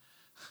 Okay.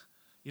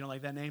 You don't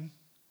like that name?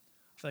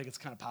 I feel like it's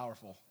kind of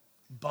powerful.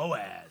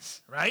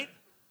 Boaz, right?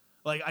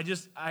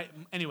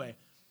 Anyway.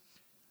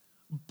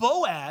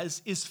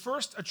 Boaz is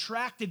first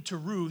attracted to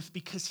Ruth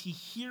because he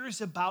hears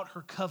about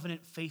her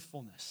covenant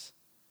faithfulness.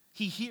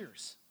 He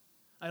hears.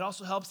 It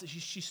also helps that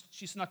she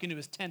snuck into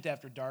his tent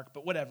after dark,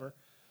 but whatever.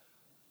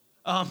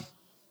 It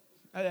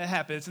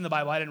happened. It's in the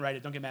Bible. I didn't write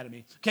it. Don't get mad at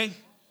me. Okay?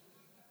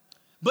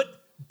 But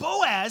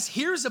Boaz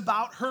hears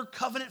about her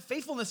covenant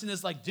faithfulness and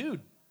is like,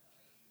 dude,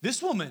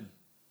 this woman,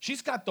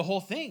 she's got the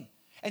whole thing.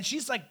 And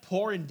she's like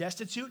poor and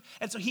destitute.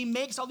 And so he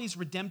makes all these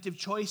redemptive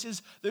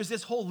choices. There's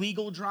this whole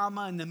legal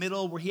drama in the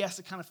middle where he has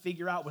to kind of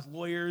figure out with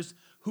lawyers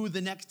who the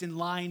next in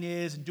line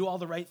is and do all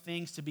the right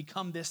things to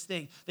become this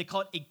thing. They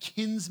call it a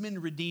kinsman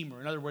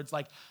redeemer. In other words,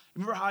 like,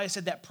 remember how I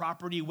said that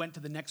property went to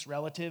the next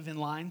relative in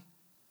line?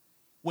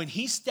 When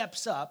he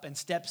steps up and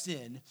steps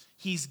in,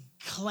 he's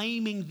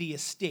claiming the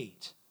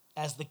estate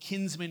as the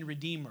kinsman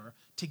redeemer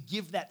to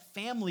give that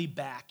family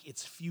back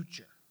its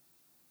future.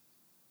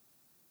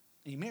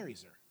 And he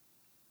marries her.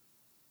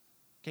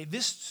 Okay,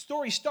 this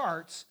story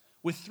starts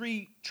with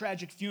 3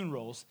 tragic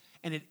funerals,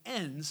 and it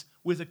ends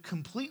with a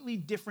completely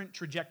different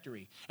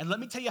trajectory. And let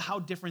me tell you how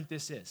different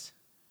this is.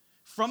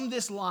 From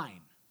this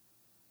line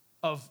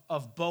of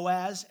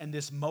Boaz and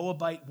this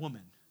Moabite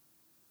woman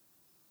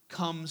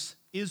comes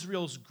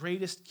Israel's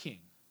greatest king.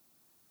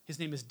 His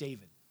name is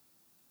David.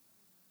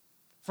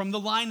 From the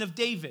line of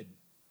David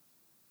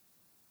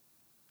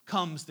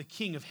comes the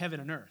King of heaven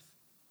and earth,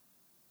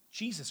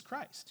 Jesus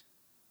Christ.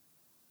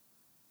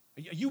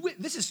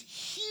 This is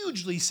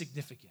hugely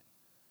significant.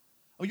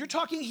 Oh, you're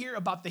talking here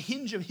about the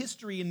hinge of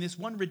history in this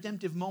one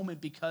redemptive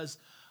moment because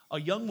a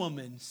young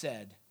woman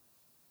said,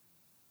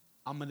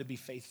 I'm going to be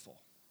faithful.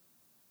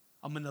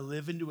 I'm going to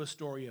live into a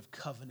story of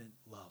covenant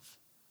love.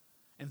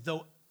 And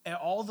though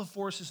all the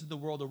forces in the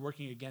world are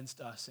working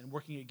against us and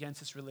working against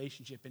this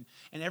relationship, and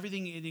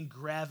everything in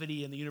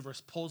gravity in the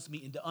universe pulls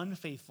me into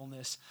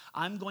unfaithfulness,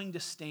 I'm going to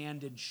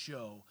stand and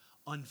show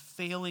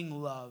unfailing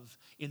love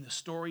in the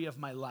story of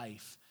my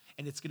life,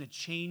 and it's going to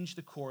change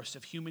the course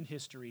of human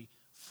history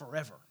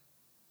forever.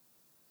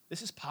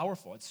 This is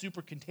powerful. It's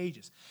super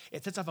contagious.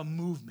 It sets off a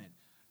movement.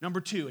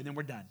 Number 2, and then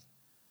we're done.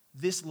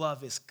 This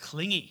love is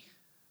clingy.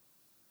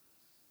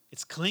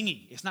 It's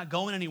clingy. It's not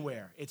going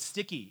anywhere. It's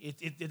sticky.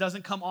 It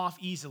doesn't come off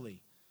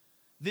easily.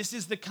 This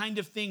is the kind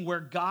of thing where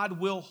God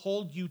will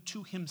hold you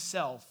to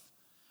himself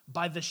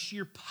by the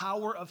sheer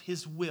power of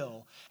his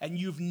will, and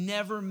you've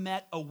never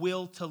met a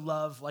will to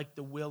love like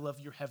the will of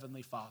your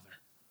heavenly Father.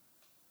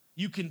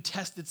 You can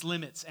test its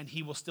limits and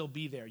he will still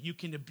be there. You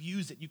can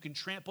abuse it. You can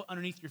trample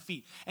underneath your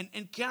feet. And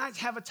can I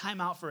have a time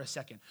out for a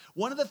second?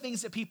 One of the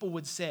things that people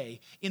would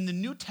say in the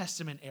New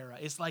Testament era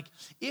is like,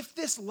 if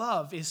this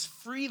love is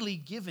freely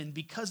given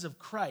because of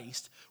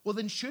Christ, well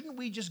then shouldn't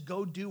we just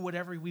go do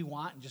whatever we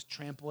want and just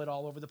trample it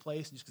all over the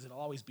place and just because it'll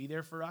always be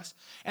there for us?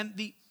 And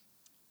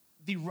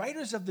the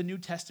writers of the New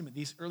Testament,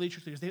 these early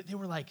church leaders, they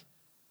were like,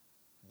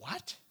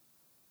 what?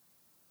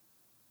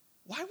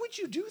 Why would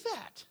you do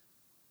that?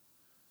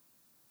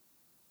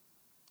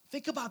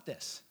 Think about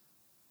this.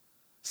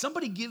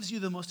 Somebody gives you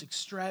the most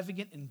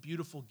extravagant and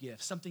beautiful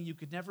gift, something you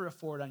could never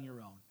afford on your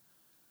own.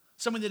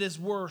 Something that is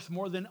worth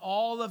more than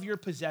all of your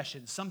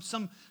possessions,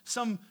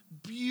 some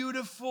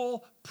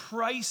beautiful,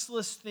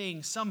 priceless thing,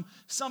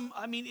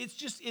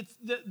 it's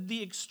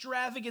the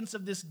extravagance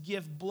of this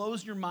gift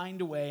blows your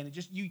mind away, and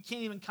you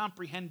can't even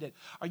comprehend it.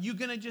 Are you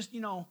gonna just,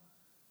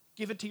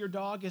 give it to your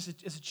dog as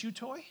a chew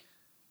toy?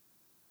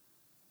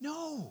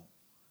 No.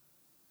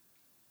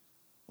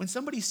 When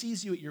somebody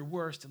sees you at your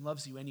worst and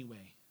loves you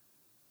anyway,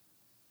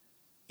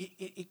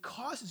 it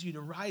causes you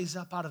to rise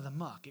up out of the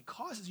muck. It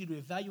causes you to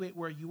evaluate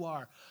where you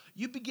are.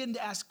 You begin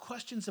to ask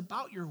questions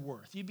about your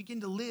worth. You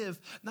begin to live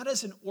not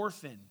as an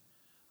orphan,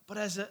 but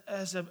as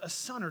a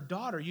son or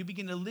daughter. You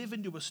begin to live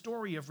into a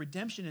story of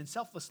redemption and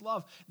selfless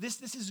love.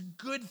 This is a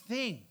good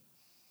thing.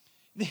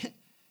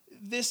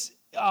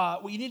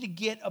 What you need to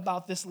get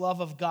about this love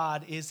of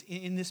God is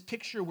in this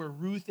picture where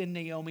Ruth and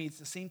Naomi, it's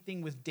the same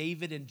thing with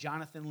David and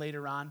Jonathan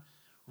later on.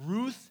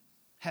 Ruth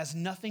has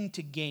nothing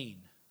to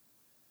gain.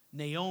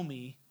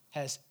 Naomi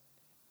has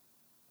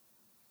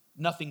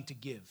nothing to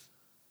give.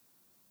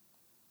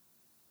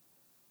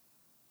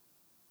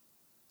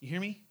 You hear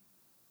me?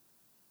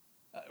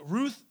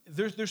 Ruth,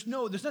 there's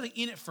nothing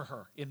in it for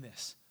her in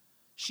this.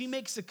 She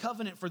makes a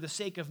covenant for the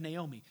sake of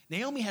Naomi.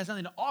 Naomi has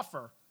nothing to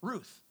offer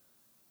Ruth.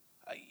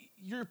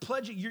 You're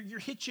pledging, you're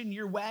hitching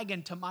your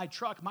wagon to my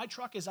truck. My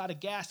truck is out of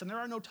gas and there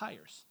are no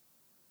tires.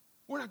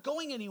 We're not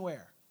going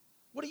anywhere.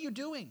 What are you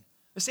doing?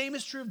 The same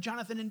is true of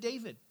Jonathan and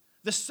David.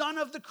 The son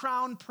of the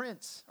crown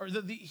prince,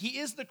 he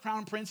is the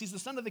crown prince, he's the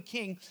son of the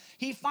king.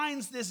 He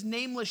finds this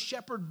nameless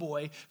shepherd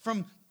boy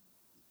from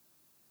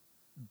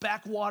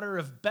backwater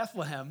of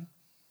Bethlehem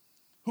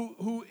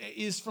who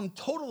is from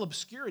total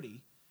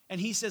obscurity,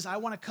 and he says, I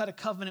want to cut a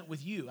covenant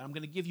with you. I'm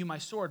going to give you my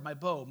sword, my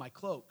bow, my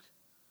cloak.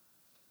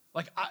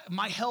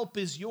 My help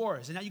is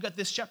yours. And now you got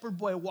this shepherd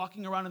boy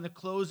walking around in the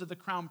clothes of the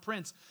crown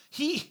prince.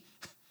 He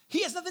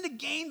has nothing to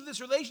gain to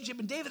this relationship,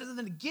 and David has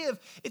nothing to give.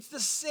 It's the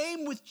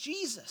same with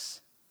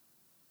Jesus.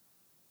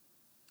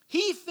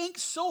 He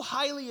thinks so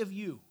highly of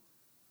you.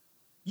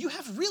 You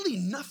have really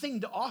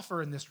nothing to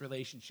offer in this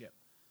relationship.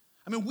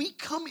 I mean, we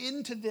come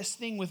into this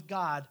thing with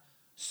God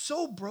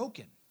so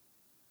broken.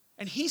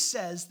 And he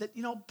says that,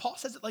 Paul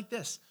says it like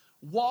this: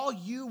 while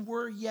you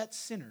were yet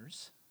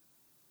sinners,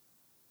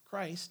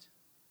 Christ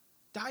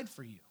died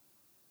for you.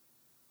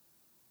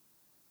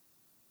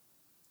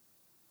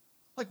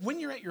 Like when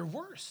you're at your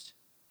worst,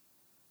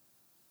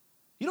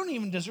 you don't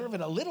even deserve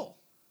it a little.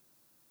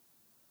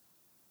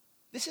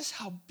 This is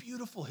how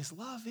beautiful his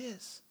love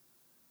is.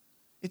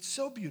 It's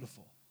so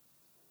beautiful.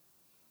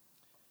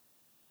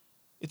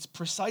 It's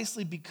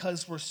precisely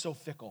because we're so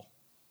fickle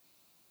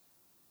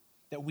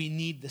that we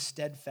need the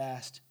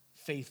steadfast,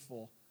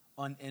 faithful,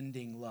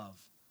 unending love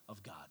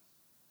of God.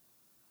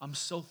 I'm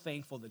so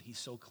thankful that he's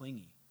so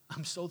clingy.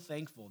 I'm so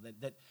thankful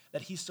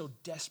that he so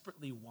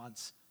desperately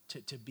wants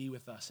to be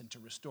with us and to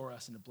restore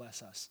us and to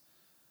bless us.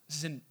 This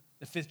is in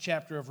the 5th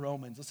chapter of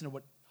Romans. Listen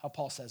to how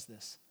Paul says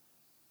this.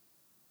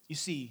 You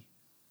see,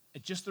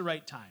 at just the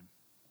right time,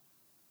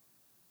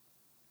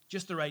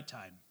 just the right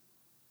time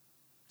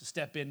to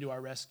step into our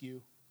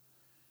rescue.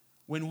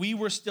 When we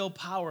were still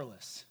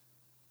powerless,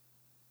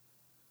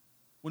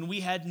 when we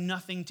had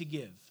nothing to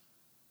give,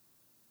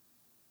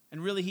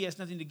 and really he has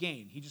nothing to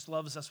gain. He just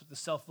loves us with the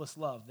selfless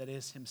love that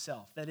is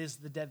himself. That is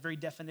the very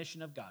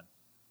definition of God.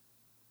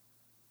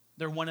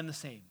 They're one and the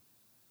same.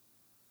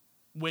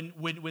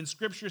 When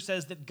Scripture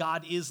says that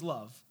God is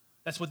love,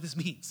 that's what this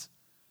means.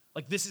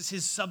 Like, this is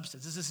his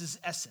substance. This is his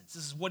essence.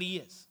 This is what he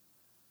is.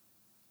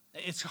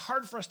 It's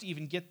hard for us to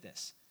even get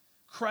this.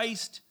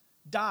 Christ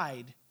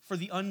died for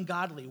the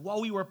ungodly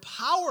while we were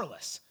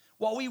powerless,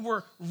 while we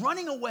were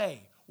running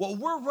away, while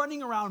we're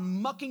running around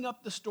mucking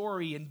up the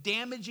story and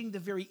damaging the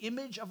very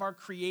image of our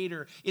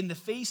Creator in the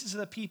faces of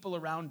the people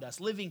around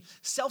us, living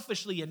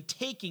selfishly and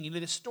taking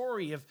into the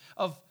story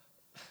of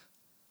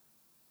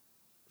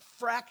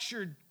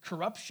fractured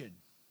corruption.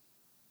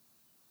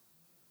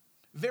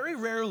 Very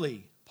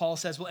rarely, Paul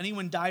says, will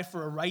anyone die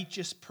for a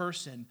righteous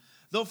person,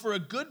 though for a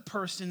good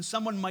person,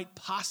 someone might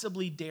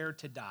possibly dare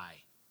to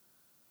die.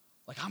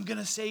 Like, I'm going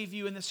to save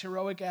you in this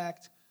heroic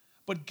act.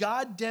 But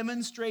God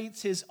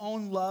demonstrates his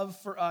own love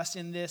for us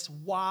in this: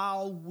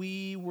 while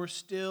we were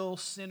still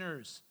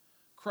sinners,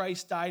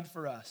 Christ died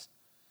for us.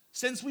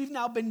 Since we've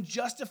now been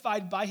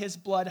justified by his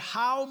blood,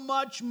 how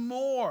much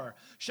more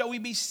shall we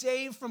be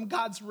saved from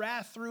God's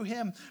wrath through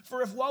him?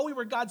 For if while we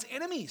were God's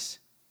enemies,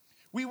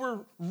 we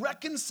were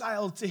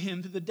reconciled to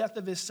him through the death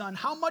of his Son,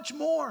 how much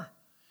more,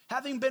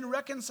 having been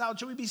reconciled,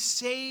 shall we be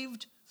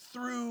saved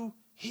through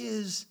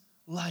his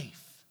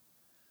life?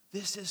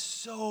 This is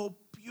so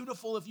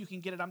beautiful if you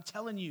can get it. I'm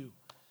telling you,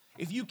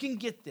 if you can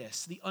get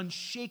this, the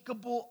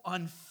unshakable,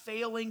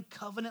 unfailing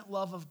covenant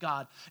love of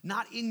God,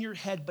 not in your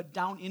head, but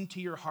down into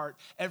your heart,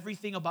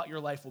 everything about your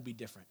life will be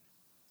different.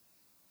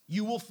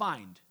 You will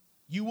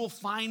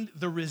find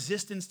the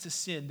resistance to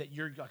sin that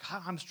you're like,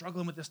 I'm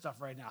struggling with this stuff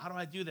right now. How do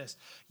I do this?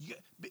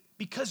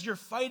 Because you're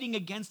fighting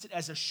against it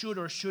as a should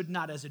or should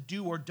not, as a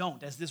do or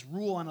don't, as this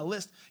rule on a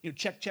list,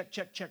 check, check,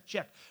 check, check,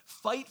 check.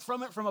 Fight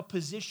from it from a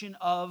position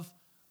of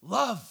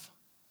love.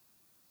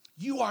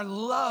 You are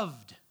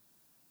loved.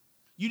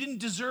 You didn't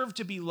deserve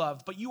to be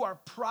loved, but you are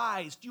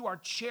prized. You are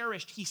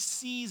cherished. He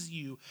sees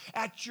you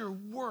at your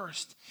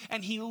worst,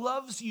 and he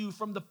loves you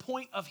from the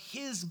point of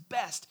his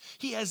best.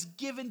 He has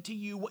given to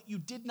you what you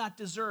did not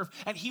deserve,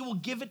 and he will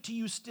give it to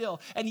you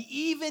still. And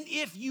even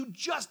if you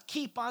just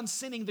keep on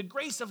sinning, the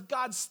grace of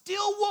God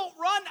still won't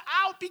run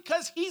out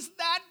because he's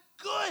that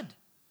good.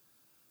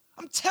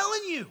 I'm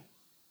telling you.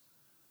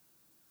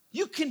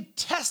 You can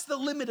test the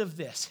limit of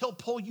this. He'll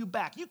pull you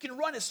back. You can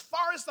run as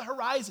far as the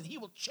horizon. He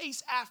will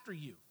chase after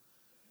you.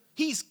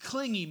 He's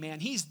clingy, man.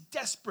 He's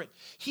desperate.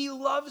 He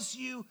loves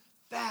you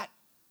that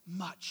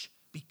much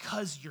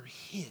because you're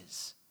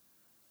his.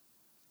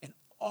 And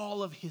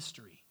all of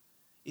history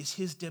is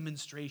his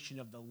demonstration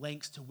of the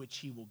lengths to which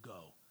he will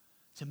go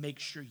to make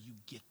sure you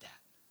get that.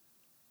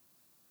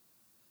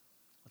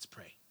 Let's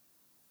pray.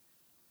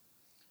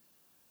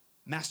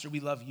 Master, we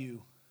love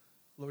you.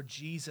 Lord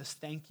Jesus,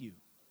 thank you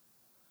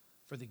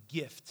for the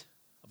gift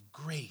of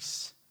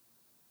grace,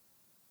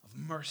 of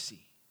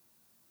mercy,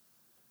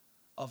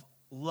 of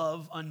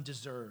love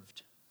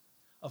undeserved,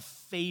 of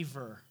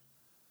favor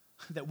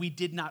that we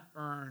did not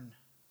earn,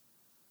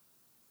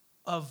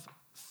 of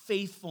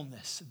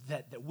faithfulness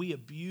that we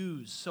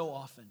abuse so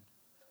often.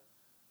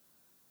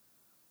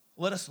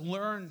 Let us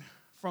learn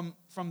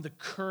from the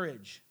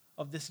courage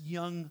of this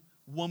young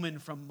woman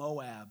from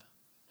Moab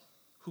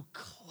who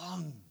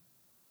clung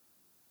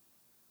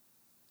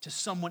to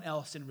someone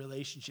else in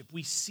relationship.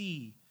 We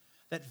see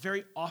that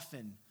very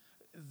often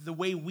the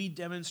way we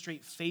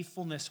demonstrate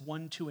faithfulness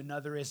one to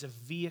another is a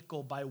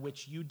vehicle by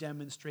which you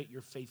demonstrate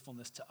your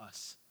faithfulness to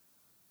us.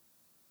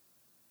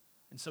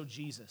 And so,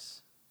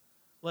 Jesus,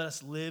 let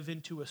us live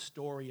into a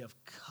story of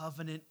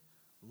covenant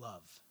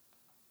love.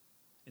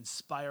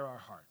 Inspire our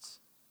hearts.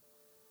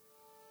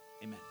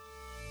 Amen.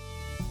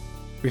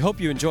 We hope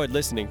you enjoyed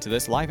listening to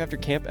this Life After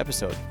Camp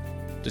episode.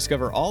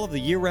 Discover all of the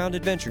year-round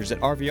adventures at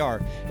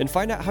RVR and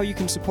find out how you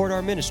can support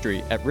our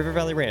ministry at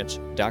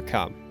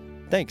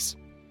rivervalleyranch.com. Thanks.